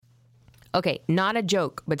Okay, not a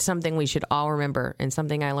joke, but something we should all remember and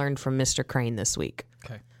something I learned from Mr. Crane this week.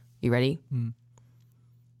 Okay. You ready?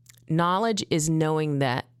 Knowledge is knowing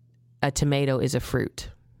that a tomato is a fruit.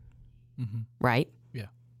 Right? Yeah.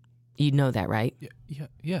 You know that, right? Yeah.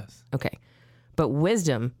 Yes. Okay. But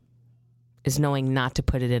wisdom is knowing not to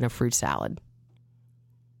put it in a fruit salad.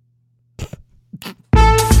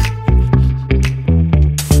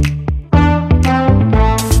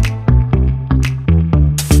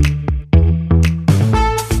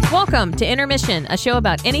 Welcome to Intermission, a show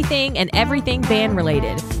about anything and everything band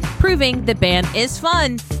related, proving that band is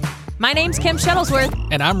fun. My name's Kim Shuttlesworth.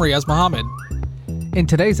 And I'm Riaz Mohammed. In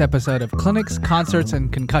today's episode of Clinics, Concerts,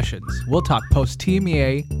 and Concussions, we'll talk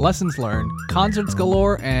post-TMEA, lessons learned, concerts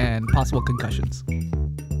galore, and possible concussions.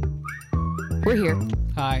 We're here.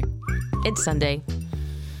 Hi. It's Sunday.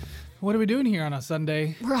 What are we doing here on a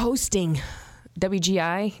Sunday? We're hosting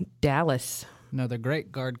WGI Dallas. Another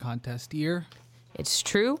great guard contest year. It's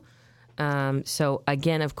true. So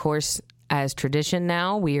again, of course, as tradition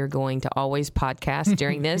now, we are going to always podcast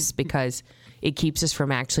during this because it keeps us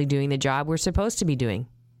from actually doing the job we're supposed to be doing.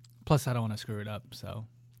 Plus, I don't want to screw it up, so.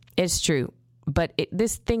 It's true. But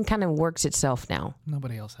this thing kind of works itself now.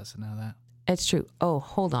 Nobody else has to know that. It's true. Oh,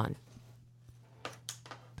 hold on.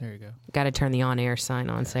 There you go. Got to turn the on-air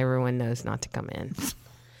sign on so everyone knows not to come in.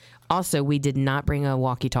 Also, we did not bring a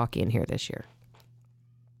walkie-talkie in here this year.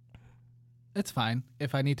 It's fine.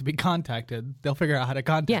 If I need to be contacted, they'll figure out how to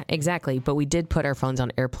contact. Yeah, exactly. But we did put our phones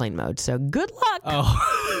on airplane mode, so good luck.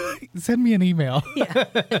 Oh, send me an email. Yeah,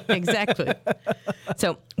 exactly.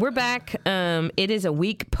 So we're back. It is a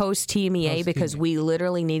week post-TMEA because we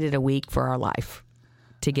literally needed a week for our life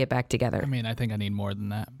to get back together. I mean, I think I need more than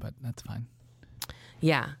that, but that's fine.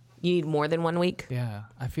 Yeah. You need more than 1 week? Yeah.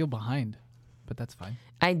 I feel behind, but that's fine.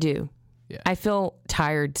 I do. Yeah. I feel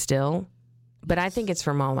tired still. But I think it's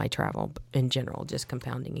from all my travel in general, just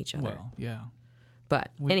compounding each other. Well, yeah.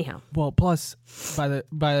 But anyhow. Well, plus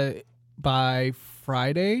by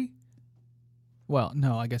Friday, well,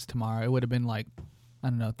 no, I guess tomorrow, it would have been like,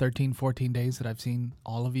 I don't know, 13, 14 days that I've seen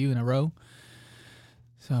all of you in a row.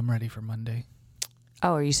 So I'm ready for Monday.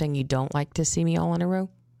 Oh, are you saying you don't like to see me all in a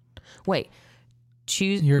row? Wait.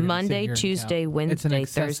 Monday, Tuesday, Wednesday,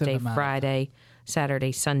 Thursday, Friday,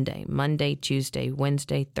 Saturday, Sunday, Monday, Tuesday,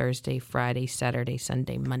 Wednesday, Thursday, Friday, Saturday,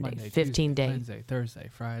 Sunday, Monday. 15 days. Wednesday, Thursday,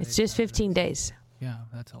 Friday. It's just 15 days. Yeah,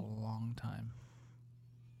 that's a long time.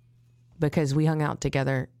 Because we hung out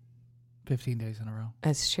together. 15 days in a row.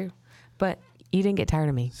 That's true. But you didn't get tired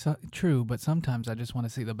of me. So, true, but sometimes I just want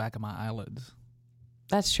to see the back of my eyelids.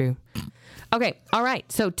 That's true. Okay, all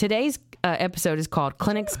right. So today's episode is called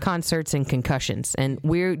Clinics, Concerts, and Concussions. And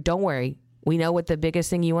don't worry, we know what the biggest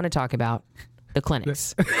thing you want to talk about. The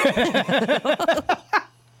clinics.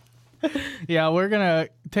 Yeah, we're going to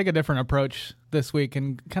take a different approach this week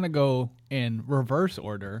and kind of go in reverse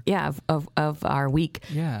order. Yeah, of our week.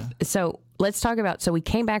 Yeah. So let's talk about, so we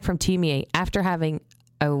came back from TMEA after having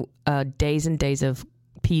a days and days of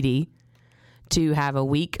PD to have a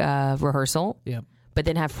week of rehearsal. Yep. But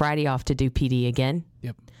then have Friday off to do PD again.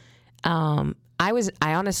 Yep. I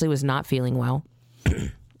honestly was not feeling well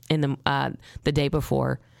in the day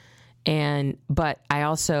before. But I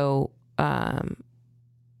also, I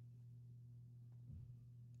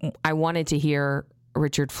wanted to hear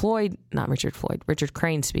Richard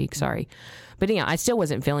Crane speak, sorry. But I still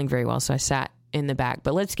wasn't feeling very well, so I sat in the back.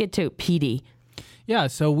 But let's get to PD. Yeah,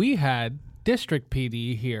 so we had district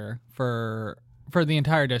PD here for the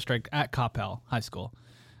entire district at Coppell High School.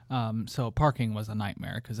 So parking was a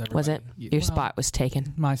nightmare because everybody... Was it? Your spot was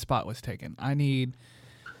taken? My spot was taken.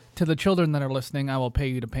 To the children that are listening, I will pay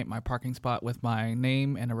you to paint my parking spot with my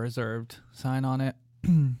name and a reserved sign on it.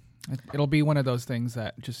 It'll be one of those things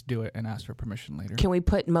that just do it and ask for permission later. Can we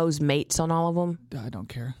put Mo's mates on all of them? I don't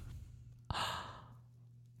care.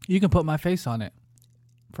 You can put my face on it.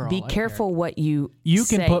 Be careful what you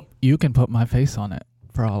say. You can put my face on it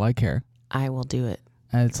for all I care. I will do it.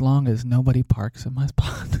 As long as nobody parks in my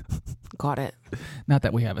spot. Got it. Not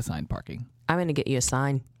that we have assigned parking. I'm going to get you a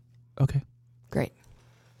sign. Okay. Great.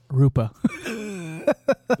 Rupa.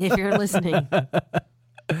 If you're listening.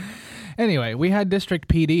 Anyway, we had district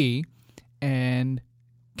PD, and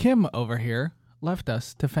Kim over here left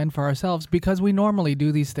us to fend for ourselves because we normally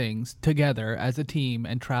do these things together as a team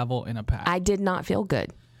and travel in a pack. I did not feel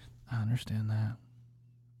good. I understand that.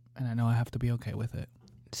 And I know I have to be okay with it.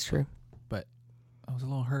 It's true. But I was a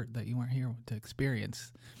little hurt that you weren't here to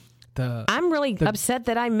experience I'm really upset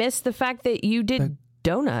that I missed the fact that you did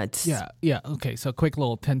donuts. Yeah. Okay, so quick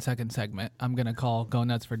little 10-second segment. I'm going to call Go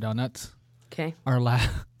Nuts for Donuts. Okay. Our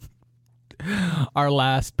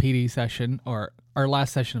last PD session, or our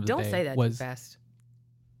last session of the day. Don't say that too fast.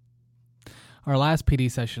 Our last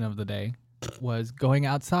PD session of the day was going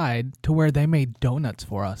outside to where they made donuts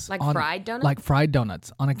for us. Like fried donuts? Like fried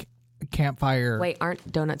donuts on a campfire. Wait,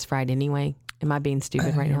 aren't donuts fried anyway? Am I being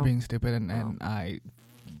stupid right now? You're being stupid, and I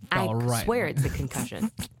swear it's a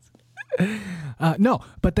concussion. No,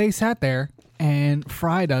 but they sat there and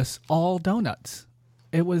fried us all donuts.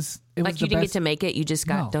 It was like you didn't get to make it. You just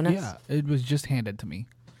got donuts. Yeah, it was just handed to me.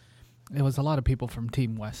 It was a lot of people from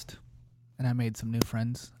Team West, and I made some new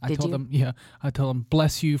friends. I told them,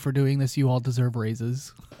 bless you for doing this. You all deserve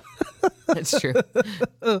raises. That's true.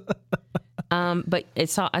 But I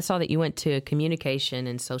saw that you went to communication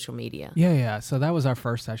and social media. Yeah. So that was our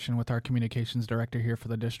first session with our communications director here for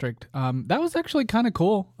the district. That was actually kind of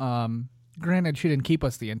cool. Granted, she didn't keep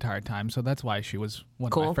us the entire time, so that's why she was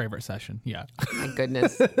one of my favorite sessions. Yeah. My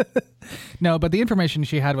goodness. No, but the information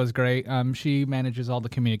she had was great. She manages all the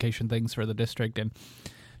communication things for the district, and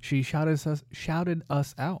she shouted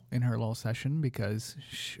us out in her little session because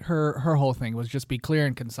her whole thing was just be clear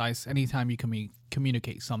and concise anytime you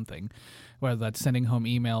communicate something, whether that's sending home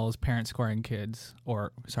emails, parent squaring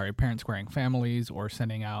families, or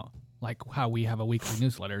sending out like how we have a weekly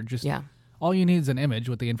newsletter. Just all you need is an image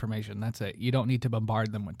with the information. That's it. You don't need to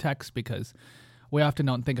bombard them with text because we often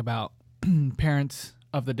don't think about parents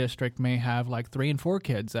of the district may have like 3 and 4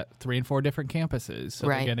 kids at 3 and 4 different campuses. So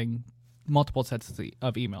they're getting multiple sets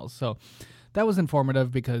of emails. So that was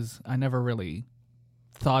informative because I never really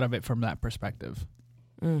thought of it from that perspective,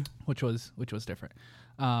 which was different.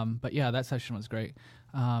 But yeah, that session was great.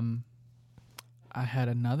 I had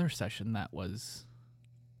another session that was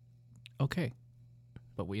okay,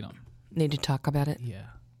 but we don't need to talk about it. Yeah.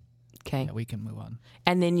 Okay. Yeah, we can move on.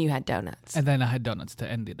 And then you had donuts. And then I had donuts to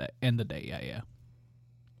end the day. Yeah.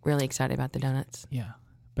 Really excited about the donuts. Yeah.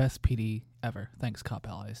 Best PD ever. Thanks,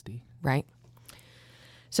 Coppell ISD. Right.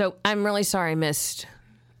 So I'm really sorry I missed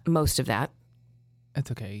most of that.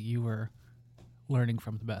 It's okay. You were learning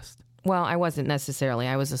from the best. Well, I wasn't necessarily.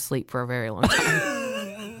 I was asleep for a very long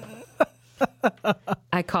time.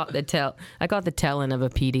 I caught the tail end of a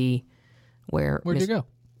PD where. Where'd you go?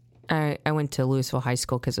 I went to Louisville High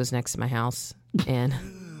School because it was next to my house, and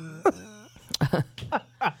I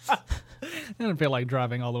don't feel like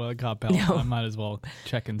driving all the way to Coppell. No. I might as well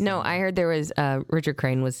check in. No, I heard there was Richard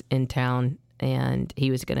Crane was in town and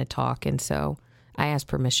he was going to talk, and so I asked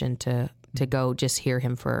permission to go just hear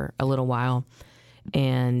him for a little while,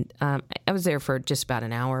 and I was there for just about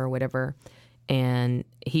an hour or whatever, and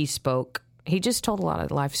he spoke. He just told a lot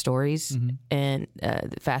of life stories and the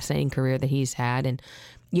fascinating career that he's had, and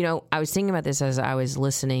I was thinking about this as I was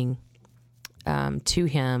listening to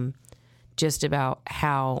him, just about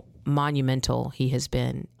how monumental he has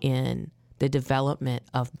been in the development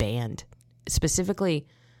of band, specifically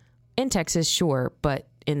in Texas, sure, but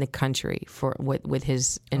in the country with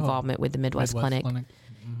his involvement with the Midwest Clinic.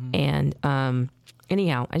 Mm-hmm. And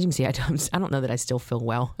anyhow, as you can see, I don't know that I still feel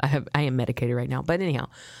well. I am medicated right now, but anyhow,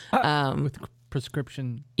 with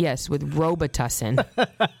prescription. Yes, with Robitussin.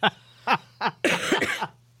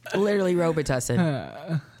 Literally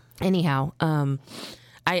Robitussin. Anyhow,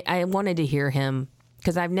 I wanted to hear him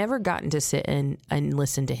because I've never gotten to sit and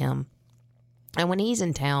listen to him. And when he's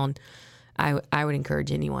in town, I would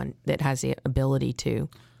encourage anyone that has the ability to.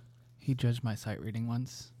 He judged my sight reading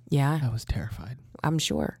once. Yeah. I was terrified. I'm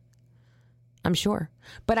sure.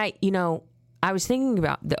 But I was thinking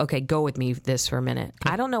about, go with me this for a minute.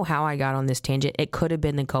 Okay. I don't know how I got on this tangent. It could have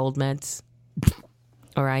been the cold meds.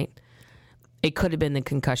 All right. It could have been the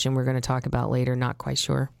concussion we're going to talk about later. Not quite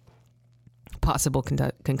sure. Possible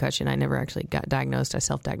concussion. I never actually got diagnosed. I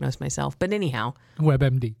self-diagnosed myself. But anyhow.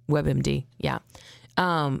 WebMD. Yeah.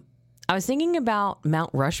 I was thinking about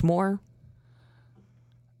Mount Rushmore.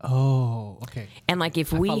 Oh, okay. And like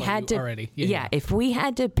if we had to, already. Yeah, if we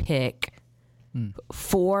had to pick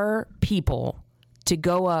 4 people to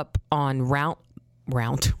go up on Mount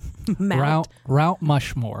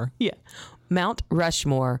Rushmore. Yeah. Mount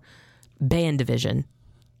Rushmore band division.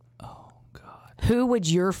 Oh God. Who would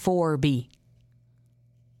your 4 be?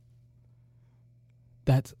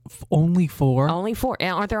 That's only 4? Only 4.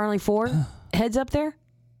 Aren't there only 4 heads up there?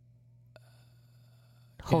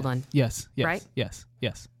 Hold on. Yes. Right? Yes.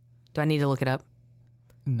 Do I need to look it up?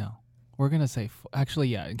 No. We're going to say... Actually,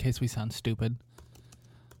 yeah, in case we sound stupid.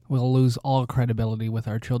 We'll lose all credibility with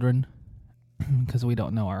our children because we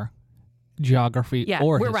don't know our geography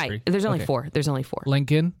or history. We're right. There's only 4. There's only 4.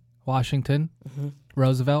 Lincoln, Washington,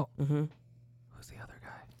 Roosevelt. Mm-hmm. Who's the other guy?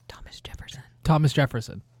 Thomas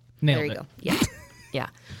Jefferson. Nailed it. There you go. Yeah. Yeah.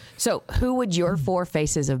 So who would your 4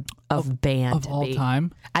 faces of band of all be?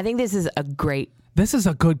 time? I think this is a great This is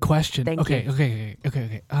a good question. Thank you.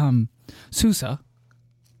 Okay. Sousa.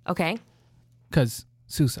 Okay. Because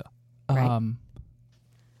Sousa. Right.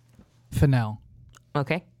 Fennell.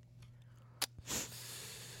 Okay.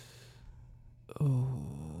 Oh.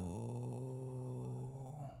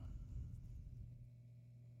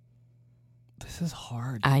 This is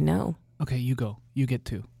hard. I know. Okay, you go. You get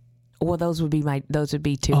 2. Well, those would be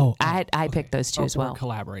 2. I picked those 2 as well. We're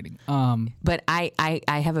collaborating. But I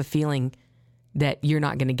have a feeling that you're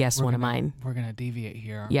not going to guess one of mine. We're going to deviate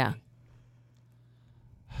here. Yeah.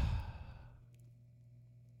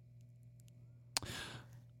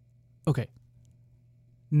 Okay.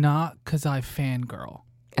 Not because I fangirl.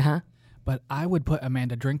 But I would put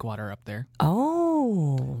Amanda Drinkwater up there.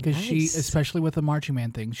 Oh, because she, especially with the marching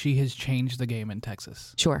man thing, she has changed the game in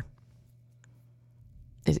Texas. Sure.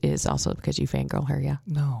 It is also because you fangirl her, yeah.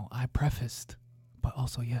 No, I prefaced, but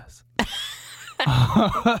also yes.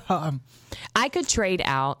 I could trade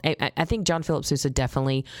out. I think John Philip Sousa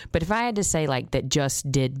definitely. But if I had to say like that,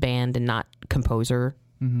 just did band and not composer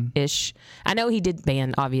ish. I know he did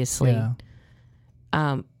band, obviously. Yeah.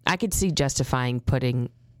 I could see justifying putting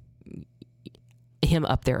him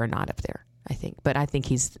up there or not up there. I think, but I think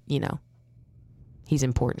he's he's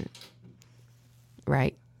important,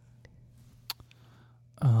 right?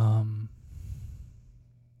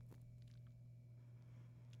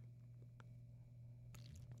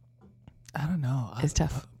 I don't know. It's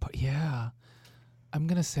tough. But yeah. I'm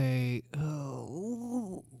going to say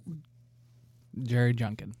Jerry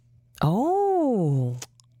Junkin. Oh.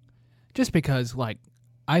 Just because, like,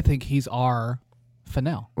 I think he's our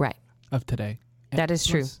Fennell of today. And that is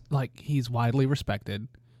true. Like, he's widely respected.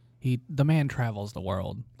 The man travels the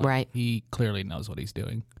world. Like, right. He clearly knows what he's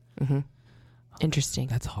doing. Mm-hmm. Interesting.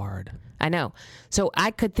 That's hard. I know. So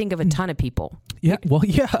I could think of a ton of people. Yeah. Well,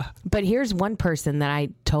 yeah. But here's one person that I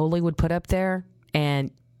totally would put up there,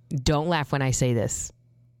 and don't laugh when I say this.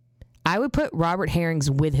 I would put Robert Herrings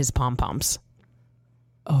with his pom-poms.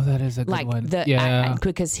 Oh, that is a good one.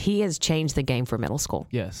 Because he has changed the game for middle school.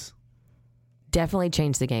 Yes. Definitely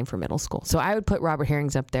changed the game for middle school. So I would put Robert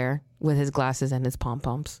Herrings up there with his glasses and his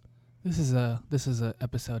pom-poms. This is a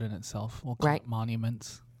episode in itself. We'll call it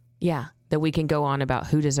monuments. Yeah, that we can go on about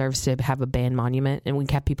who deserves to have a band monument, and we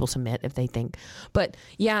can have people submit if they think. But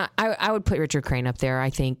yeah, I would put Richard Crane up there,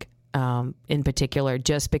 I think, in particular,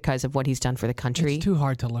 just because of what he's done for the country. It's too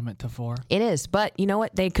hard to limit to 4. It is, but you know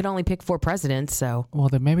what? They could only pick 4 presidents, so. Well,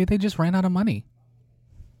 then maybe they just ran out of money.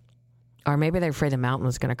 Or maybe they're afraid the mountain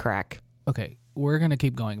was going to crack. Okay, we're going to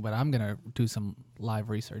keep going, but I'm going to do some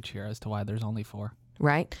live research here as to why there's only 4.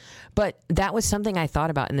 Right? But that was something I thought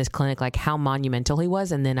about in this clinic, like how monumental he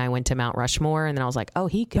was. And then I went to Mount Rushmore, and then I was like, oh,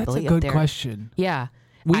 he could be up there. That's a good question. Yeah.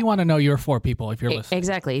 We want to know your 4 people if you're listening.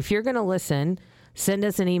 Exactly. If you're going to listen, send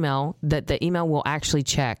us an email that the email will actually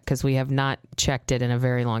check, because we have not checked it in a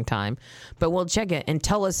very long time. But we'll check it and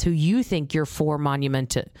tell us who you think your 4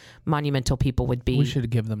 monumental people would be. We should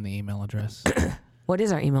give them the email address. What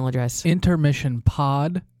is our email address?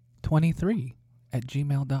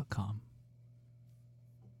 intermissionpod23@gmail.com.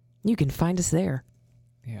 You can find us there.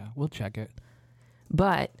 Yeah, we'll check it.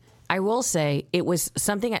 But I will say it was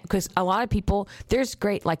something, because a lot of people, there's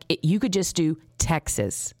great, like you could just do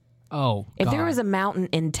Texas. Oh, if there was a mountain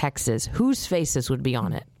in Texas, whose faces would be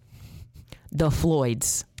on it? The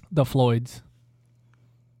Floyds. The Floyds.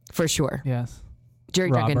 For sure. Yes.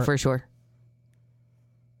 Jerry Junkin, for sure.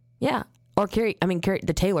 Yeah. Or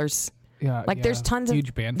the Taylors. Yeah. Like there's tons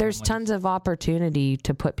of opportunity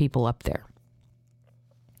to put people up there.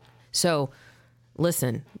 So,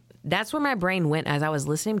 listen, that's where my brain went as I was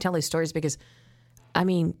listening to tell these stories, because, I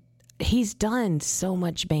mean, he's done so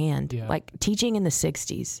much band, like teaching in the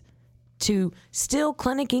 60s to still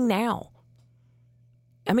clinicking now.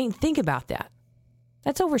 I mean, think about that.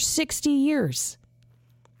 That's over 60 years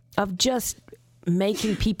of just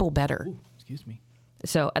making people better. Ooh, excuse me.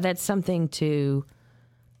 So that's something to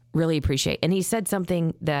really appreciate. And he said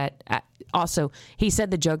something that he said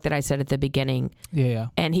the joke that I said at the beginning. Yeah.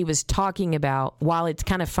 And he was talking about, while it's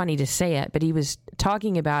kind of funny to say it, but he was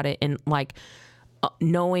talking about it in like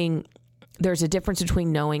knowing, there's a difference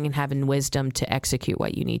between knowing and having wisdom to execute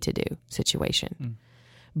what you need to do situation.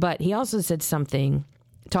 But he also said something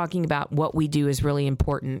talking about what we do is really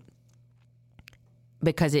important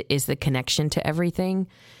because it is the connection to everything.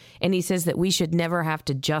 And he says that we should never have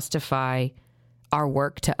to justify our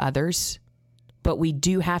work to others, but we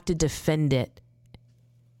do have to defend it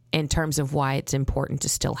in terms of why it's important to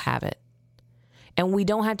still have it. And we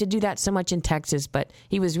don't have to do that so much in Texas, but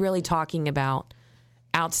he was really talking about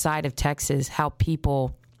outside of Texas, how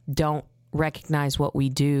people don't recognize what we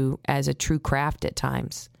do as a true craft at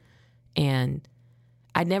times. And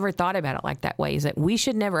I never thought about it like that way, is that we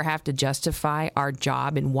should never have to justify our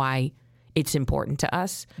job and why it's important to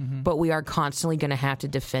us, but we are constantly going to have to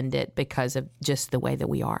defend it because of just the way that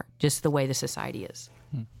we are, just the way the society is,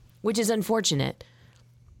 which is unfortunate.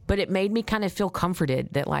 But it made me kind of feel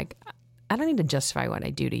comforted that, like, I don't need to justify what I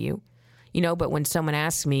do to you, but when someone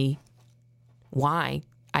asks me why,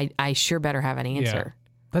 I sure better have an answer.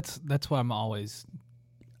 Yeah. That's what I'm always,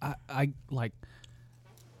 I like,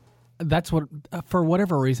 that's what, for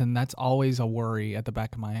whatever reason, that's always a worry at the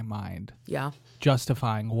back of my mind. Yeah.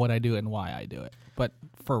 Justifying what I do and why I do it. But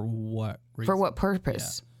for what reason? For what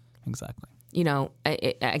purpose? Yeah, exactly.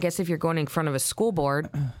 I guess if you're going in front of a school board,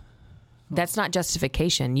 that's not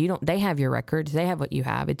justification. They have your records. They have what you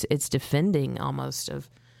have. It's defending almost of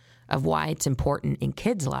why it's important in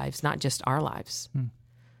kids' lives, not just our lives.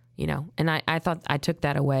 And I thought I took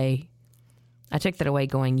that away. I took that away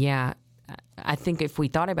going, yeah, I think if we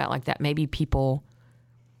thought about it like that, maybe people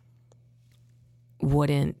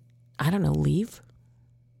wouldn't, I don't know, leave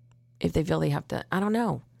if they feel they have to. I don't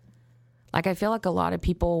know. Like, I feel like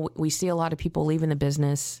we see a lot of people leaving the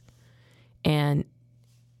business, and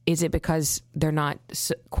is it because they're not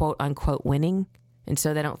quote unquote winning, and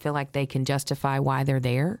so they don't feel like they can justify why they're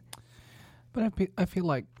there? But I feel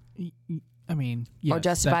like, I mean, yes, or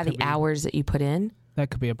justify the hours that you put in. That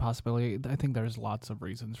could be a possibility. I think there's lots of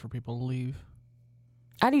reasons for people to leave.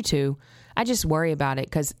 I do too. I just worry about it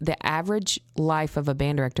because the average life of a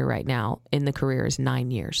band director right now in the career is 9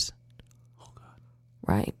 years. Oh, God.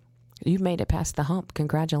 Right. You've made it past the hump.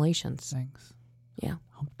 Congratulations. Thanks. Yeah.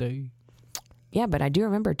 Hump day. Yeah, but I do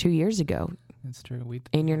remember 2 years ago. That's true.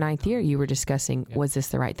 In your 9th year, you were discussing, was this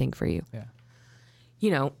the right thing for you?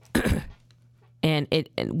 Yeah. And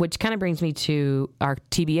which kind of brings me to our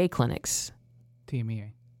TBA clinics. TMEA.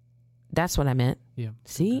 That's what I meant. Yeah.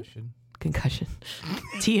 See? Concussion.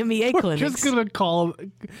 TMEA clinics. Just going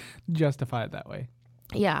to justify it that way.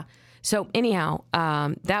 Yeah. So anyhow,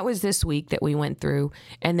 that was this week that we went through.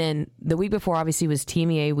 And then the week before, obviously, was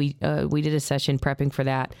TMEA. We did a session prepping for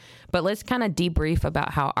that. But let's kind of debrief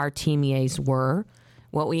about how our TMEAs were,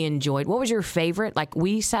 what we enjoyed. What was your favorite? Like,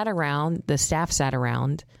 the staff sat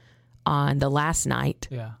around on the last night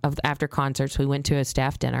after concerts. We went to a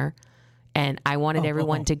staff dinner. And I wanted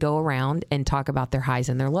everyone to go around and talk about their highs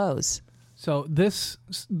and their lows. So this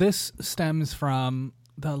stems from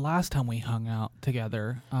the last time we hung out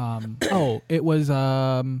together. It was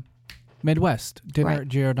Midwest dinner at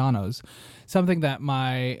Giordano's. Something that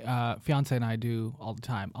my fiance and I do all the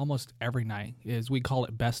time, almost every night, is we call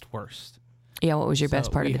it best worst. Yeah, what was your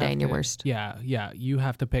best part of the day and your worst? Yeah. You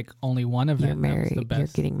have to pick only one of them. You're married. You're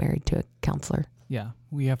getting married to a counselor. Yeah,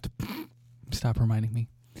 we have to stop reminding me.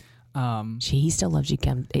 He still loves you,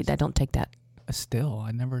 Kim. Don't take that. Still,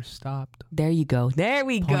 I never stopped. There you go. There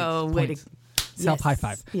we go. Points. Self high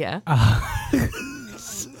five. Yeah.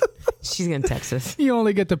 She's gonna text us. You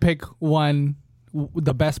only get to pick one,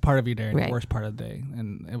 the best part of your day and the worst part of the day,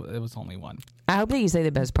 and it was only one. I hope that you say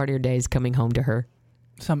the best part of your day is coming home to her.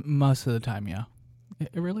 Most of the time, yeah.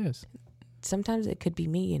 It really is. Sometimes it could be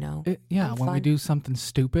me, when we do something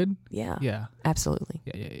stupid. Yeah. Yeah. Absolutely.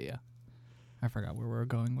 Yeah. I forgot where we were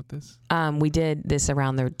going with this. We did this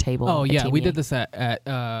around the table. Oh, yeah. We did this at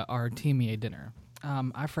our TMEA dinner.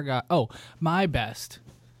 I forgot. Oh, my best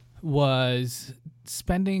was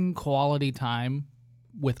spending quality time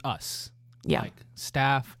with us. Yeah. Like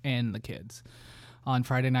staff and the kids. On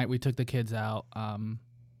Friday night, we took the kids out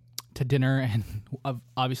to dinner, and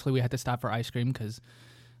obviously we had to stop for ice cream because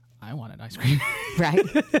I wanted ice cream. Right.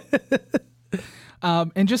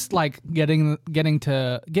 And just like getting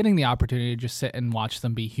the opportunity to just sit and watch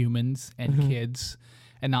them be humans and kids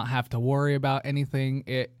and not have to worry about anything.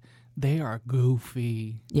 They are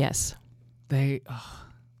goofy. Yes.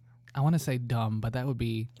 I want to say dumb, but that would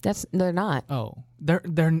be... They're not. Oh,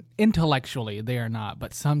 they're intellectually, they are not,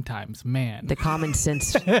 but sometimes, man. The common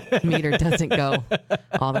sense meter doesn't go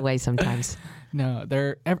all the way sometimes. No,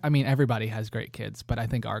 everybody has great kids, but I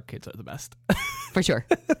think our kids are the best. For sure.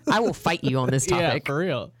 I will fight you on this topic. Yeah, for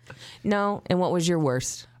real. No, and what was your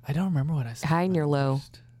worst? I don't remember what I said. High and your low.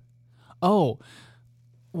 Oh,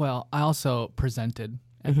 well, I also presented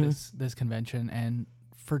at this convention, and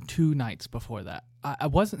for 2 nights before that, I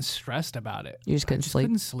wasn't stressed about it. You just couldn't sleep?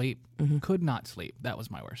 Couldn't sleep. Could not sleep. That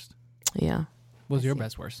was my worst. Yeah. What was your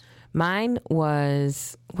best worst? Mine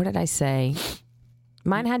was, what did I say?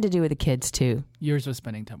 Mine had to do with the kids, too. Yours was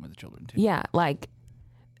spending time with the children, too. Yeah, like,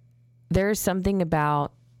 there's something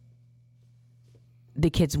about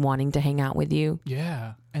the kids wanting to hang out with you.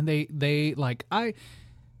 Yeah, and they like,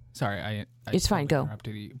 sorry, I it's fine, go.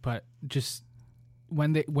 Interrupted you, but just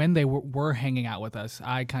when they were hanging out with us,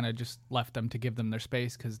 I kind of just left them to give them their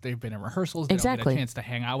space because they've been in rehearsals. They don't get a chance to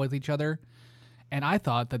hang out with each other. And I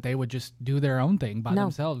thought that they would just do their own thing by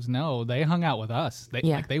themselves. No, they hung out with us.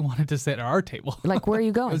 They wanted to sit at our table. Like, where are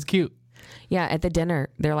you going? It was cute. Yeah, at the dinner,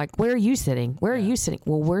 they're like, where are you sitting? Where are you sitting?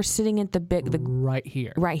 Well, we're sitting at the right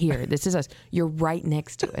here. Right here. This is us. You're right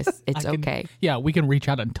next to us. It's okay. Yeah, we can reach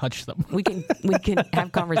out and touch them. We can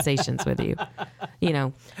have conversations with you.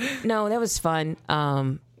 No, that was fun.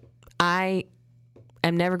 I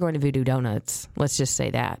am never going to Voodoo Donuts. Let's just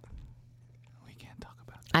say that. We can't talk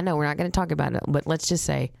about it. I know we're not going to talk about it, but let's just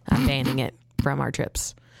say I'm banning it from our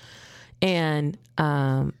trips. And,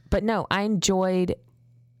 but no, I enjoyed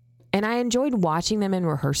watching them in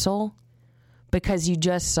rehearsal because you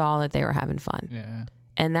just saw that they were having fun. Yeah.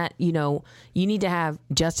 And that, you need to have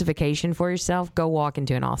justification for yourself. Go walk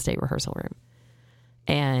into an all-state rehearsal room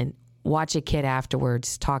and watch a kid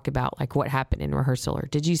afterwards talk about like what happened in rehearsal, or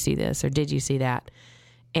did you see this or did you see that?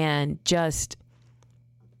 And just,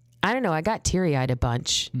 I don't know, I got teary-eyed a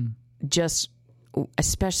bunch, just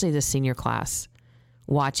especially the senior class,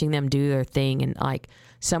 watching them do their thing. And like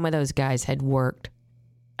some of those guys had worked.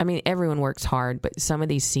 I mean, everyone works hard, but some of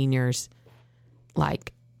these seniors,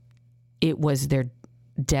 like, it was their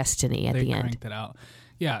destiny at the end. They cranked it out.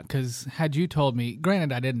 Yeah, because had you told me,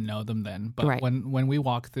 granted, I didn't know them then, but when we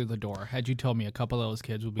walked through the door, had you told me a couple of those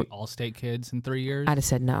kids would be all-state kids in 3 years? I'd have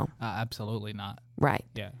said no. Absolutely not. Right.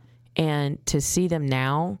 Yeah. And to see them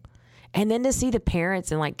now, and then to see the parents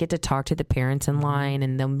and, like, get to talk to the parents in line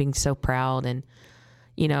and them being so proud and,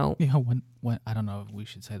 when I don't know if we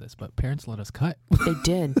should say this, but parents let us cut. They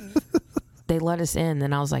did. They let us in,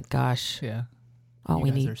 and I was like, gosh. Yeah. All you we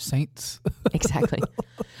guys need are saints. Exactly.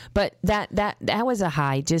 But that was a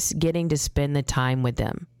high, just getting to spend the time with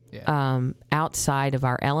them outside of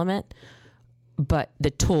our element. But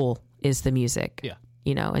the tool is the music. Yeah.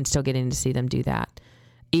 And still getting to see them do that.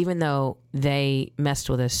 Even though they messed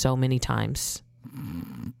with us so many times.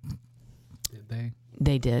 Did they?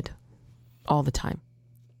 They did. All the time.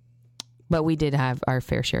 But we did have our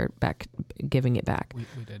fair share back, giving it back. We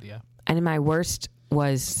did, yeah. And my worst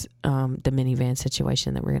was the minivan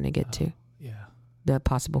situation that we're going to get to. Yeah. The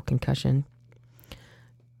possible concussion.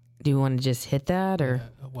 Do you want to just hit that, or?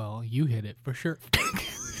 Yeah, well, you hit it for sure.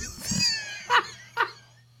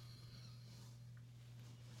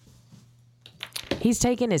 He's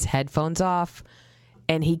taking his headphones off,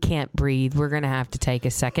 and he can't breathe. We're going to have to take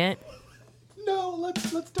a second. No,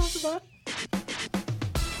 let's talk about it.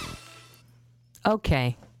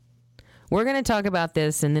 Okay. We're going to talk about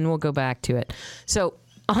this, and then we'll go back to it. So,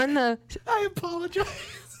 I apologize.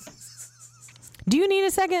 Do you need a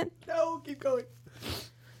second? No, keep going.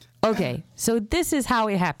 Okay. So, this is how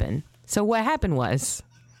it happened. So, what happened was,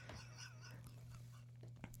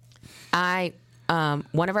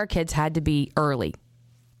 one of our kids had to be early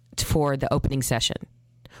for the opening session,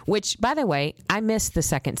 which, by the way, I missed the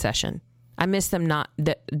second session. I missed them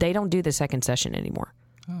they don't do the second session anymore.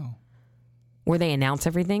 Oh. Where they announce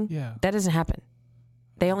everything. Yeah. That doesn't happen.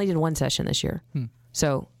 They only did one session this year.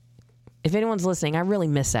 So if anyone's listening, I really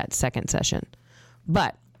miss that second session.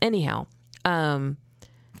 But anyhow,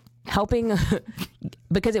 helping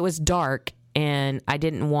because it was dark and I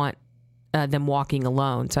didn't want them walking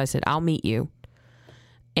alone. So I said, I'll meet you.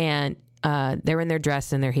 And they were in their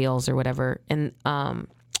dress and their heels or whatever. And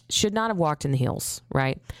should not have walked in the heels,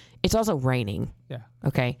 right? It's also raining. Yeah.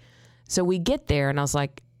 Okay. So we get there and I was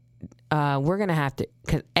like, we're going to have to,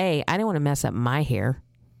 because I didn't want to mess up my hair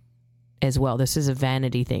as well. This is a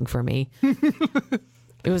vanity thing for me.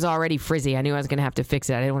 It was already frizzy. I knew I was going to have to fix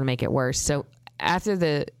it. I didn't want to make it worse. So after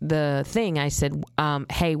the thing, I said,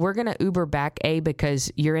 hey, we're going to Uber back,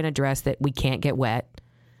 because you're in a dress that we can't get wet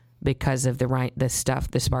because of the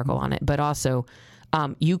stuff, the sparkle on it. But also,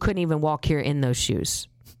 you couldn't even walk here in those shoes.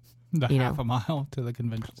 Half a mile to the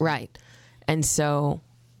convention center. Right. And so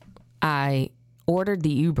I ordered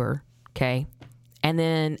the Uber, okay? And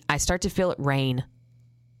then I start to feel it rain.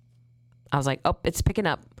 I was like, oh, it's picking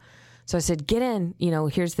up. So I said, get in.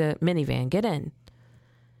 Here's the minivan. Get in.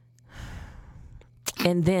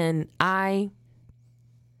 And then I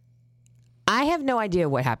have no idea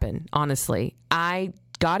what happened, honestly. I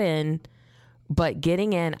got in, but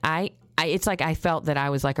getting in, it's like I felt that I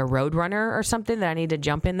was like a road runner or something, that I need to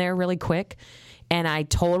jump in there really quick. And I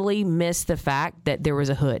totally missed the fact that there was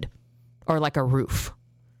a hood or like a roof.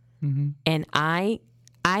 Mm-hmm. And I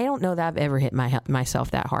don't know that I've ever hit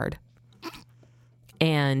myself that hard.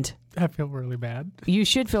 And I feel really bad. You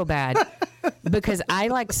should feel bad because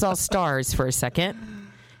I saw stars for a second,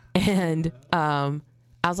 and I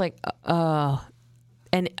was like,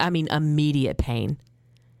 and I mean immediate pain.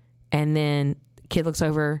 And then Kid looks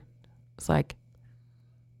over. It's like,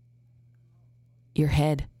 your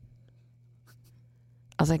head.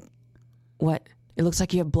 I was like, what? It looks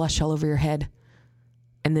like you have blush all over your head.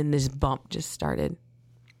 And then this bump just started.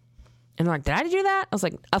 And they're like, did I do that? I was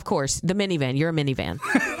like, of course, the minivan. You're a minivan.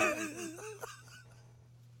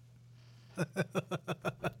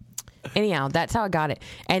 Anyhow, that's how I got it.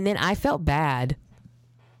 And then I felt bad.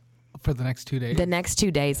 For the next 2 days? The next 2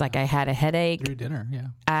 days, like I had a headache. Through dinner, yeah.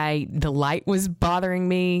 The light was bothering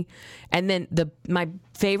me. And then my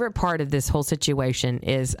favorite part of this whole situation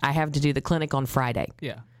is I have to do the clinic on Friday.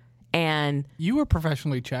 Yeah. And you were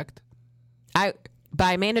professionally checked?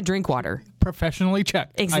 By Amanda Drinkwater. Professionally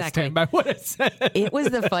checked. Exactly. I stand by what I said. It was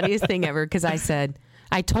the funniest thing ever because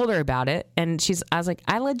I told her about it and I was like,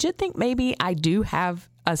 I legit think maybe I do have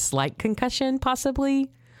a slight concussion possibly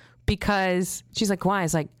because she's like, why? I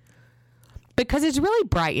was like, because it's really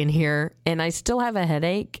bright in here and I still have a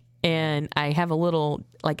headache and I have a little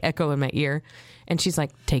like echo in my ear. And she's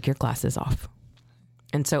like, take your glasses off.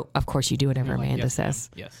 And so, of course, you do whatever Amanda says.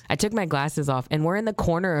 Yes. I took my glasses off and we're in the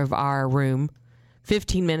corner of our room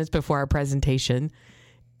 15 minutes before our presentation.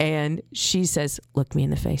 And she says, look me in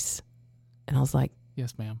the face. And I was like,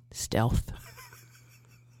 yes, ma'am. Stealth.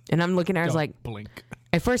 And I'm looking at her, I was like, blink.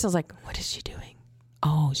 At first I was like, what is she doing?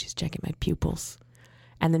 Oh, she's checking my pupils.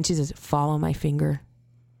 And then she says, follow my finger.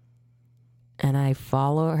 And I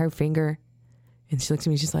follow her finger. And she looks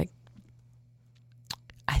at me, she's like,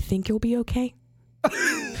 I think you'll be okay.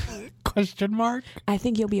 Question mark? I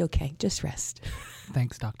think you'll be okay. Just rest.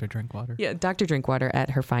 Thanks, Dr. Drinkwater. Yeah, Dr. Drinkwater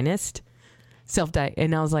at her finest. Self-diet.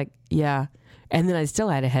 And I was like, yeah. And then I still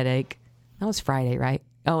had a headache. That was Friday, right?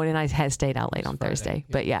 Oh, and then I had stayed out late on Thursday.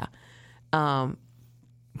 Yeah. But yeah.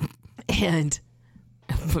 And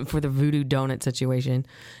for the voodoo donut situation.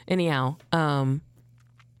 Anyhow. And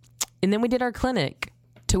then we did our clinic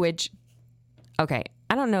to which, okay,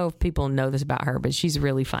 I don't know if people know this about her, but she's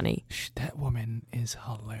really funny. That woman is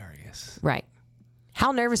hilarious. Right.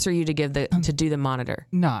 How nervous are you to do the monitor?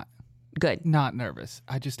 Not. Good. Not nervous.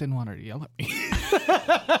 I just didn't want her to yell at me.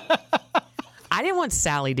 I didn't want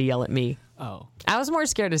Sally to yell at me. Oh. I was more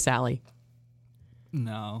scared of Sally.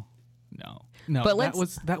 No. But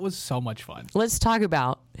that was so much fun. Let's talk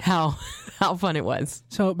about how fun it was.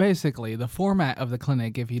 So basically, the format of the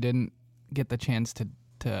clinic, if you didn't get the chance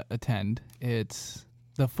to attend, it's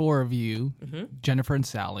the four of you, Jennifer and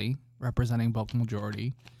Sally, representing Bulk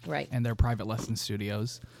Majority, right, and their private lesson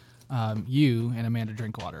studios, you and Amanda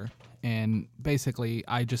Drinkwater, and basically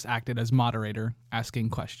I just acted as moderator, asking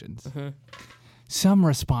questions. Some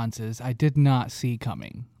responses I did not see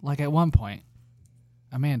coming. Like at one point,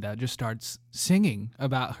 Amanda just starts singing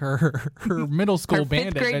about her middle school her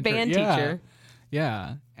band 5th grade band teacher.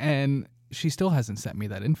 Yeah, and she still hasn't sent me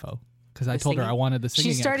that info. Because I told her I wanted the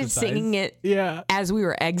singing. She started exercise. singing it as we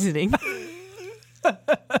were exiting.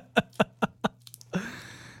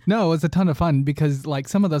 No, it was a ton of fun because like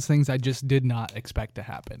some of those things I just did not expect to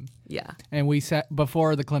happen. Yeah. And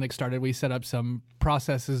before the clinic started, we set up some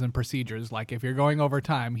processes and procedures. Like if you're going over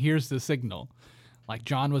time, here's the signal. Like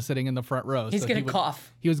John was sitting in the front row. He's going to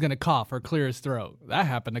cough. He was going to cough or clear his throat. That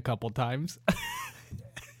happened a couple times.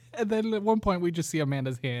 And then at one point, we just see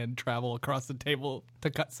Amanda's hand travel across the table to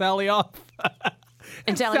cut Sally off.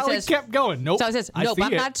 And Sally says, kept going. Nope. Sally says, nope,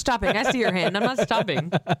 I'm not stopping. I see your hand. I'm not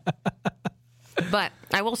stopping. But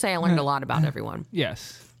I will say I learned a lot about everyone.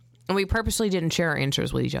 Yes. And we purposely didn't share our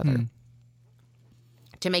answers with each other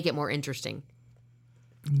to make it more interesting.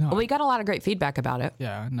 No. Well, we got a lot of great feedback about it.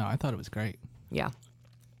 Yeah, no, I thought it was great. Yeah.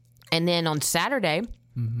 And then on Saturday.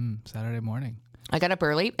 Saturday morning. I got up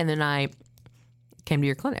early and then I came to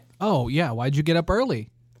your clinic. Oh, yeah. Why'd you get up early?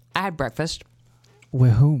 I had breakfast.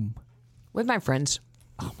 With whom? With my friends.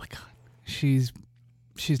 Oh, my God. She's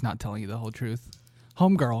not telling you the whole truth.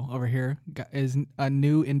 Homegirl over here is a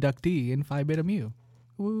new inductee in Phi Beta Mu.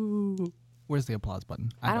 Woo. Where's the applause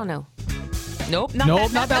button? I don't know. Nope.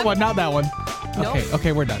 Not that one. Not that one. Nope.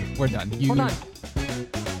 Okay, we're done. We're done. Hold on.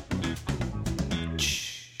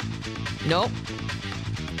 Nope.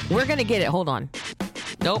 We're going to get it. Hold on.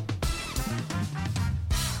 Nope.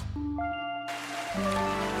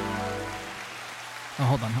 Oh,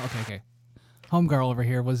 hold on. Okay. Homegirl over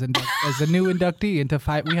here was as a new inductee into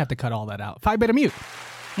Phi. We have to cut all that out. Phi Beta Mu.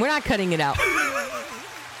 We're not cutting it out.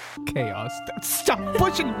 Chaos. Stop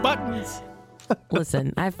pushing buttons.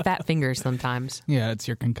 Listen, I have fat fingers sometimes. Yeah, it's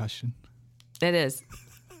your concussion. It is.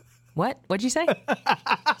 What? What'd you say?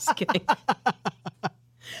 Just kidding.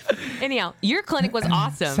 Anyhow, your clinic was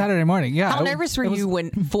awesome. Saturday morning, yeah. How nervous were you when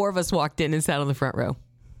 4 of us walked in and sat on the front row?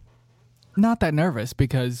 Not that nervous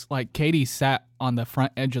because like Katie sat on the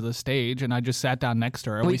front edge of the stage and I just sat down next to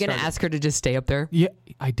her. Were you going to ask her to just stay up there? Yeah,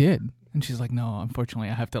 I did. And she's like, no, unfortunately,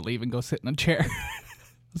 I have to leave and go sit in a chair.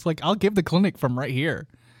 It's like, I'll give the clinic from right here.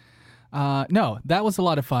 No, that was a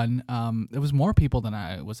lot of fun. There was more people than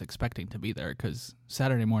I was expecting to be there because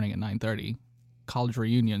Saturday morning at 9:30, college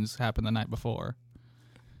reunions happened the night before.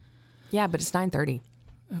 Yeah, but it's 9:30.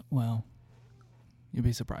 Well, you'd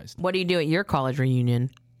be surprised. What do you do at your college reunion?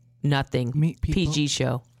 Nothing. Meet people. PG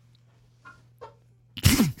show.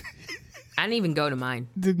 I didn't even go to mine.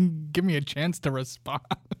 Didn't give me a chance to respond.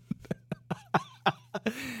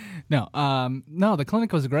 No, the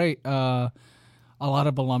clinic was great. A lot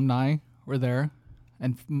of alumni were there,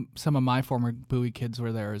 and some of my former Bowie kids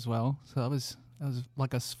were there as well. So that was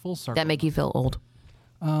like a full circle. That make you feel old?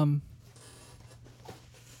 You know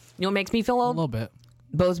what makes me feel old? A little bit.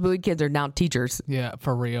 Those Bowie kids are now teachers. Yeah,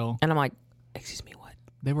 for real. And I'm like, excuse me, what?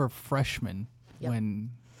 They were freshmen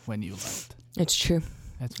when you left. It's true.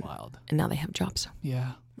 That's wild. And now they have jobs.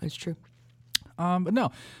 Yeah, it's true. But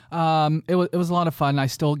no, it was a lot of fun. I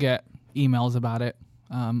still get emails about it.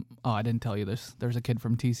 I didn't tell you this. There's a kid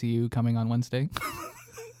from TCU coming on Wednesday.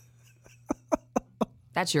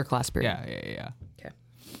 That's your class period. Yeah. Okay.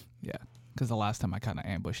 Yeah, because the last time I kind of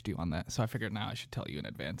ambushed you on that, so I figured now I should tell you in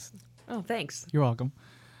advance. Oh, thanks. You're welcome.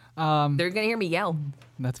 They're gonna hear me yell.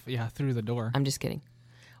 That's through the door. I'm just kidding.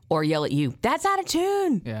 Or yell at you. That's out of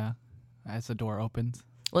tune. Yeah, as the door opens.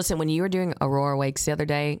 Listen, when you were doing Aurora Wakes the other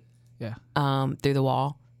day, through the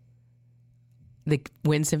wall, the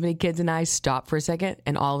Wind Symphony kids and I stopped for a second,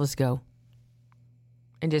 and all of us go.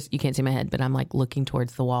 And just, you can't see my head, but I'm like looking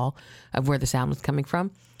towards the wall of where the sound was coming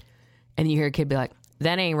from. And you hear a kid be like,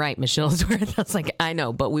 that ain't right, Miss Shillsworth. I was like, I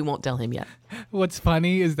know, but we won't tell him yet. What's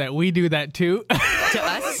funny is that we do that too. To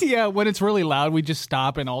us? Yeah, when it's really loud, we just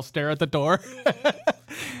stop and all stare at the door.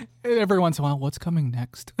 And every once in a while, what's coming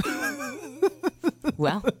next?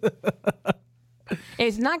 Well,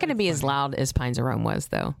 it's not going to be as loud as Pines of Rome was,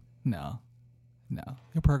 though. No.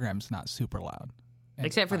 Your program's not super loud.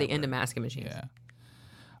 Except for the Endomaskin machines.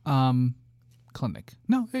 Yeah. Clinic.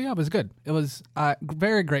 No, yeah, it was good. It was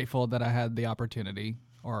very grateful that I had the opportunity,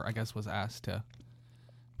 or I guess was asked to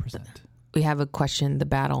present. We have a question, the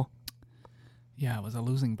battle. Yeah, it was a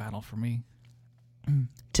losing battle for me.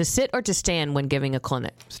 To sit or to stand when giving a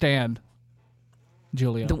clinic? Stand.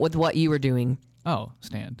 Julia. With what you were doing. Oh,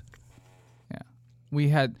 stand. Yeah. We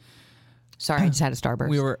had... Sorry, I just had a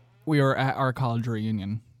starburst. We were at our college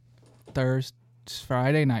reunion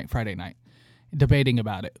Friday night, debating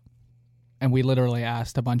about it. And we literally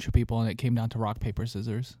asked a bunch of people, and it came down to rock, paper,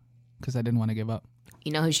 scissors, because I didn't want to give up.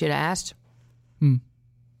 You know who should have asked? Who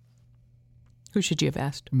should you have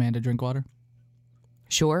asked? Amanda Drinkwater.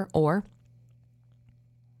 Sure, or?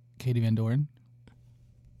 Katie Van Doren.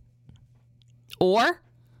 Or?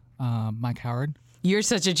 Mike Howard. You're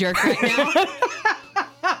such a jerk right now.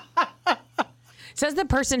 Says the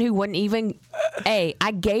person who wouldn't even... I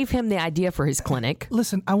gave him the idea for his clinic.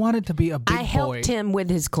 Listen, I wanted to be a big boy. I helped him with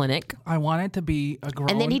his clinic. I wanted to be a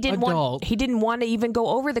grown and then he didn't adult. He didn't want to even go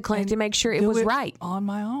over the clinic to make sure it was right. On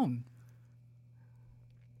my own.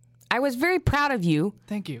 I was very proud of you.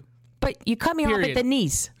 Thank you. But you cut me off at the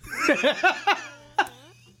knees.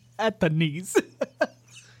 At the knees.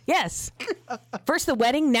 Yes. First the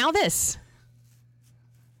wedding, now this.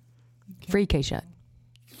 Free K-Shot.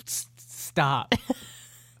 Stop.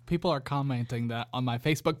 People are commenting that on my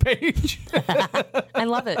Facebook page. I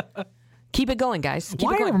love it. Keep it going, guys.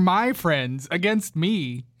 Why are my friends against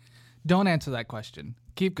me? Don't answer that question.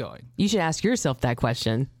 Keep going. You should ask yourself that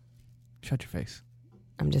question. Shut your face.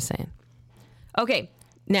 I'm just saying. Okay.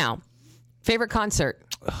 Now, favorite concert.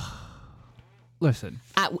 Listen.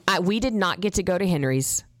 We did not get to go to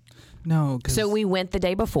Henry's. No. So we went the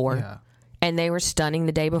day before. Yeah. And they were stunning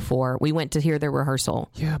the day before. We went to hear their rehearsal.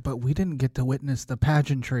 Yeah, but we didn't get to witness the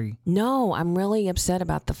pageantry. No, I'm really upset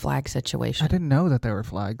about the flag situation. I didn't know that there were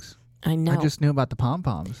flags. I know. I just knew about the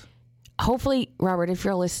pom-poms. Hopefully, Robert, if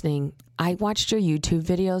you're listening, I watched your YouTube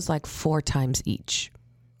videos like 4 times each.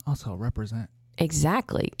 Also, represent.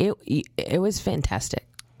 Exactly. It was fantastic.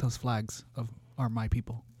 Those flags are my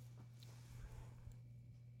people.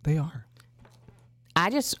 They are. I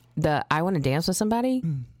Want to Dance with Somebody.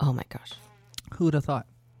 Oh my gosh. Who would have thought?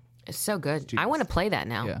 It's so good. Jeez. I want to play that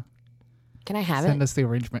now. Yeah. Can I have Send us the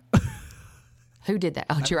arrangement. Who did that?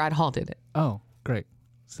 Oh, Gerard Hall did it. Oh, great.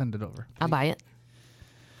 Send it over. I'll buy it.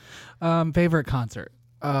 Favorite concert.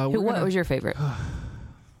 What was your favorite?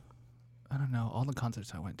 I don't know. All the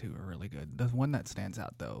concerts I went to were really good. The one that stands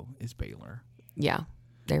out, though, is Baylor. Yeah.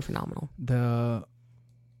 They're phenomenal.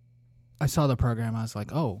 I saw the program. I was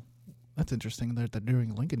like, oh, That's interesting. They're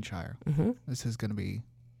doing Lincolnshire. Mm-hmm. This is going to be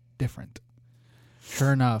different.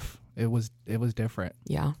 Sure enough, it was different.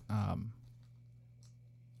 Yeah.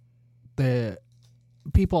 The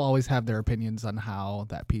people always have their opinions on how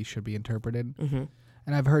that piece should be interpreted. Mm-hmm.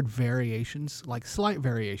 And I've heard variations, like slight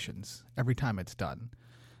variations, every time it's done.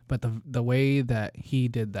 But the way that he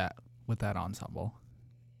did that with that ensemble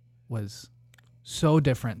was so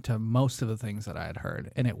different to most of the things that I had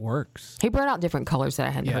heard, and it works. He brought out different colors that I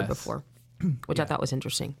hadn't heard before, which I thought was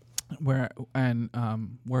interesting. Where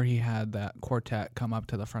he had that quartet come up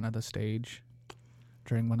to the front of the stage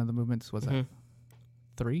during one of the movements. Was that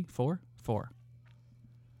 3, 4? 4.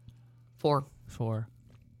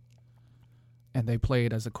 And they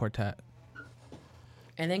played as a quartet.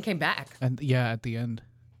 And then came back. And at the end.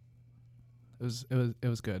 It was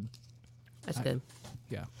good. That's good.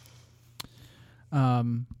 Yeah.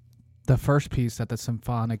 The first piece that the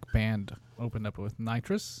symphonic band opened up with,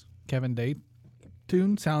 Nitrous, Kevin Day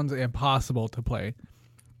tune, sounds impossible to play.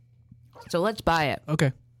 So let's buy it.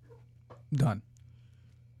 Okay. Done.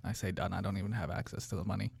 I say done. I don't even have access to the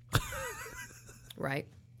money. Right.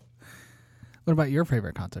 What about your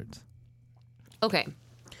favorite concerts? Okay.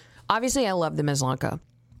 Obviously, I love the Maslanka.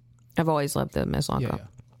 I've always loved the Maslanka. Yeah.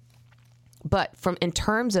 But in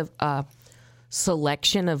terms of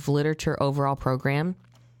selection of literature overall program,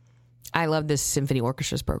 I love this symphony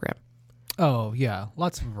orchestra's program. Oh, yeah.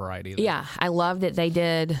 Lots of variety there. Yeah. I love that they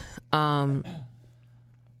did what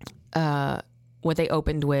they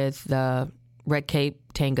opened with, the Red Cape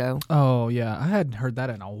Tango. Oh, yeah. I hadn't heard that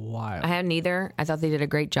in a while. I hadn't either. I thought they did a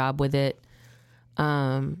great job with it.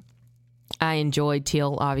 I enjoyed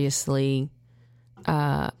Teal, obviously.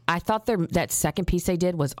 I thought that second piece they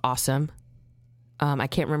did was awesome. I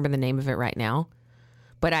can't remember the name of it right now,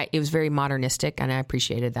 but it was very modernistic, and I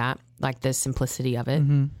appreciated that, like the simplicity of it.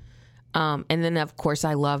 Mm-hmm. And then, of course,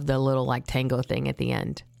 I love the little like tango thing at the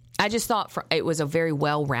end. I just thought it was a very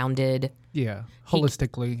well-rounded. Yeah,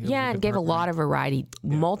 holistically. It gave a lot of variety,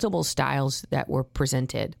 multiple styles that were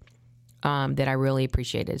presented that I really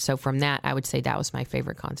appreciated. So from that, I would say that was my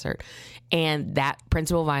favorite concert. And that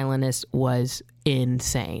principal violinist was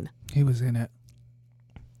insane. He was in it.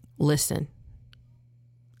 Listen.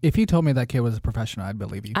 If you told me that kid was a professional, I'd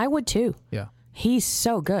believe you. I would too. Yeah. He's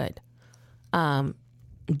so good.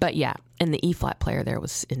 But yeah, and the E-flat player there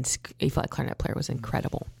E-flat clarinet player was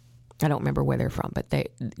incredible. I don't remember where they're from, but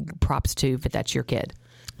props to, but that's your kid.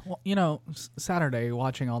 Well, Saturday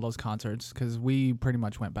watching all those concerts, because we pretty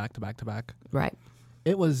much went back to back to back. Right.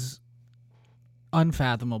 It was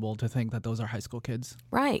unfathomable to think that those are high school kids.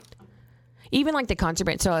 Right. Even like the concert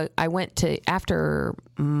band. So I went to, after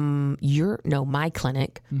my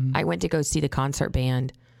clinic, I went to go see the concert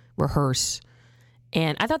band rehearse,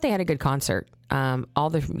 and I thought they had a good concert. I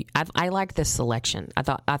liked the selection. I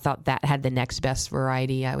thought that had the next best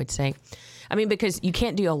variety, I would say. I mean, because you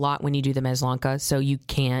can't do a lot when you do the Maslanka, so you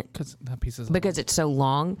can't, because that piece is because it's so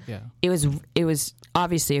long. Yeah, it was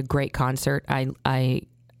obviously a great concert. I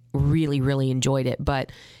really, really enjoyed it.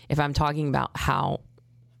 But if I'm talking about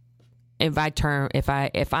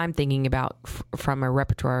if I'm thinking about from a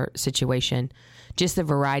repertoire situation, just the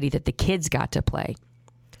variety that the kids got to play.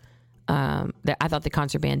 I thought the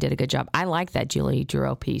concert band did a good job. I like that Julie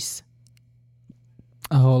Giroux piece.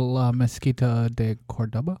 Oh, La Mezquita de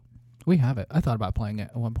Cordoba. We have it. I thought about playing it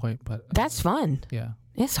at one point, but that's fun. Yeah,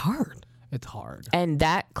 it's hard. It's hard. And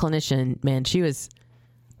that clinician, man, she was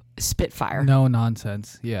spitfire. No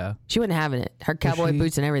nonsense. Yeah, she wasn't having it. Her cowboy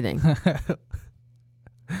boots and everything.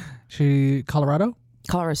 She Colorado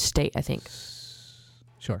State, I think.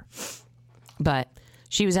 Sure, but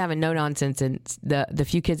she was having no nonsense, and the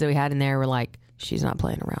few kids that we had in there were like, she's not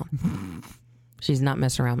playing around. She's not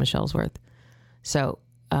messing around, Michelle Ellsworth. So,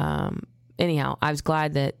 anyhow, I was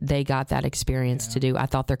glad that they got that experience to do. I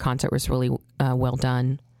thought their concert was really well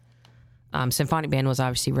done. Symphonic band was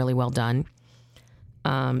obviously really well done.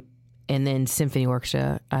 And then symphony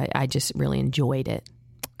orchestra, I just really enjoyed it.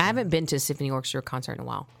 I haven't been to a symphony orchestra concert in a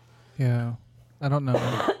while. Yeah, I don't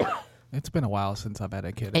know. It's been a while since I've had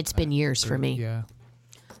a kid. It's been years for me. Yeah.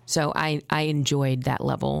 So I enjoyed that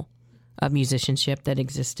level of musicianship that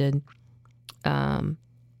existed.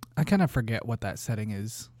 I kind of forget what that setting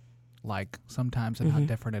is like sometimes and how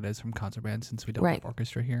different it is from concert band, since we don't have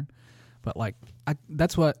orchestra here. But like,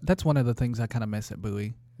 that's one of the things I kind of miss at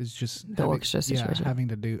Bowie is just the orchestra situation. Having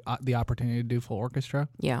to do the opportunity to do full orchestra.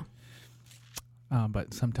 Yeah.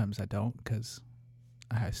 But sometimes I don't, because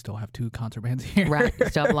I still have 2 concert bands here. Right.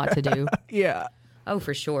 Still have a lot to do. Yeah. Oh,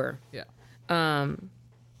 for sure. Yeah.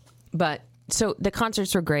 But so the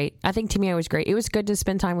concerts were great. I think TMEA was great. It was good to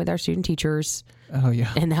spend time with our student teachers. Oh,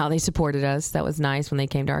 yeah. And how they supported us. That was nice when they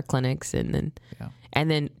came to our clinics. And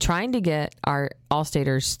then trying to get our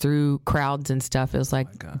All-Staters through crowds and stuff, it was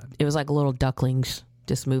like little ducklings,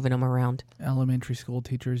 just moving them around. Elementary school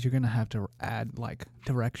teachers, you're going to have to add like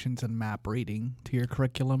directions and map reading to your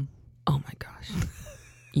curriculum. Oh my gosh.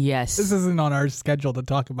 Yes. This isn't on our schedule to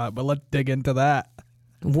talk about, but let's dig into that.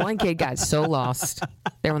 One kid got so lost.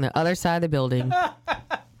 They're on the other side of the building.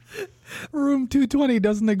 Room 220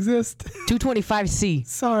 doesn't exist. 225C.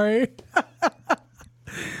 Sorry.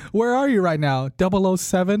 Where are you right now?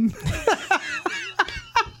 007?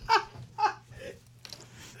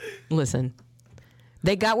 Listen,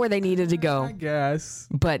 they got where they needed to go. I guess.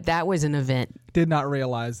 But that was an event. Did not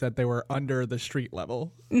realize that they were under the street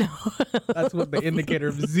level. No. That's what the indicator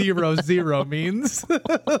of 00 means. I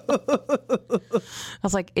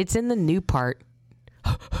was like, it's in the new part.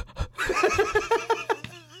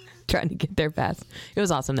 Trying to get there fast. It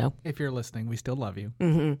was awesome, though. If you're listening, we still love you.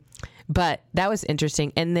 Mm-hmm. But that was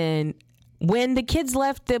interesting. And then when the kids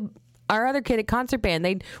left our other kid at concert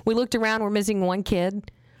band, we looked around, we're missing one kid.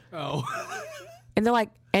 Oh. And they're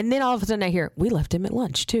like, and then all of a sudden I hear, we left him at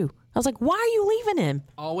lunch too. I was like, why are you leaving him?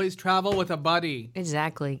 Always travel with a buddy.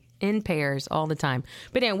 Exactly. In pairs all the time.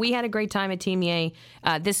 But anyway, we had a great time at TMEA.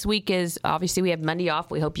 This week is, obviously we have Monday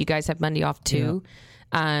off. We hope you guys have Monday off too.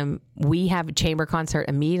 Yeah. We have a chamber concert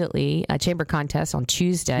immediately, a chamber contest on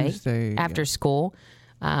Tuesday after school.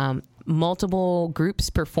 Multiple groups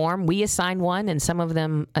perform. We assign one and some of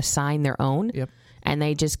them assign their own. Yep. And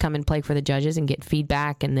they just come and play for the judges and get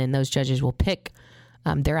feedback. And then those judges will pick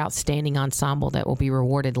their outstanding ensemble that will be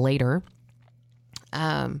rewarded later.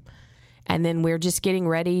 And then we're just getting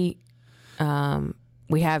ready.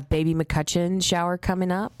 We have Baby McCutcheon shower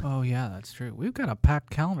coming up. Oh, yeah, that's true. We've got a packed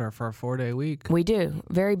calendar for a 4-day week. We do.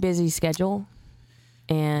 Very busy schedule.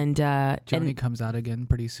 And Johnny comes out again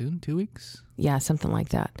pretty soon, 2 weeks. Yeah, something like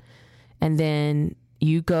that. And then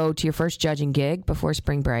you go to your first judging gig before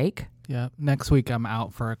spring break. Yeah. Next week I'm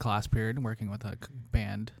out for a class period working with a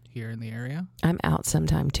band here in the area. I'm out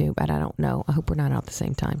sometime too, but I don't know. I hope we're not out at the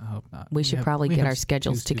same time. I hope not. We should probably get our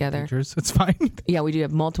schedules together. Teachers. It's fine. Yeah, we do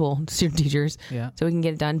have multiple student teachers. Yeah. So we can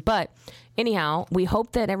get it done. But anyhow, we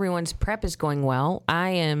hope that everyone's prep is going well. I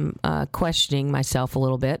am questioning myself a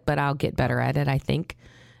little bit, but I'll get better at it, I think,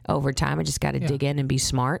 over time. I just got to dig in and be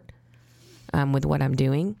smart with what I'm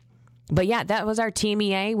doing. But yeah, that was our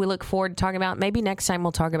TMEA. We look forward to talking about, maybe next time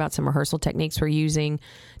we'll talk about some rehearsal techniques we're using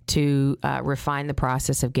to refine the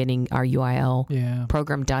process of getting our UIL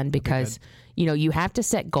program done, because, you have to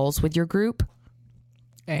set goals with your group.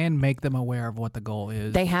 And make them aware of what the goal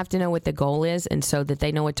is. They have to know what the goal is, and so that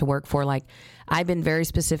they know what to work for. Like, I've been very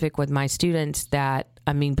specific with my students that,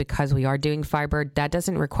 because we are doing Firebird, that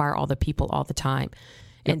doesn't require all the people all the time.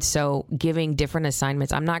 Yep. And so giving different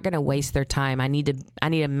assignments, I'm not going to waste their time. I need to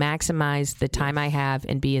maximize the time I have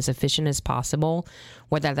and be as efficient as possible,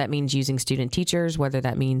 whether that means using student teachers, whether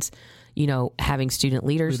that means, having student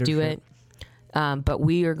leaders do it. But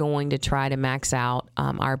we are going to try to max out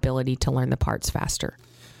our ability to learn the parts faster.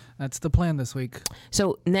 That's the plan this week.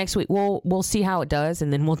 So next week, we'll see how it does,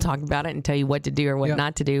 and then we'll talk about it and tell you what to do or what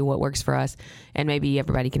not to do, what works for us, and maybe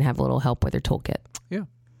everybody can have a little help with their toolkit. Yeah.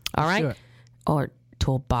 All right? Or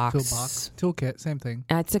toolbox. Toolkit, same thing.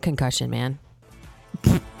 That's a concussion, man.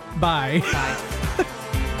 Bye. Bye.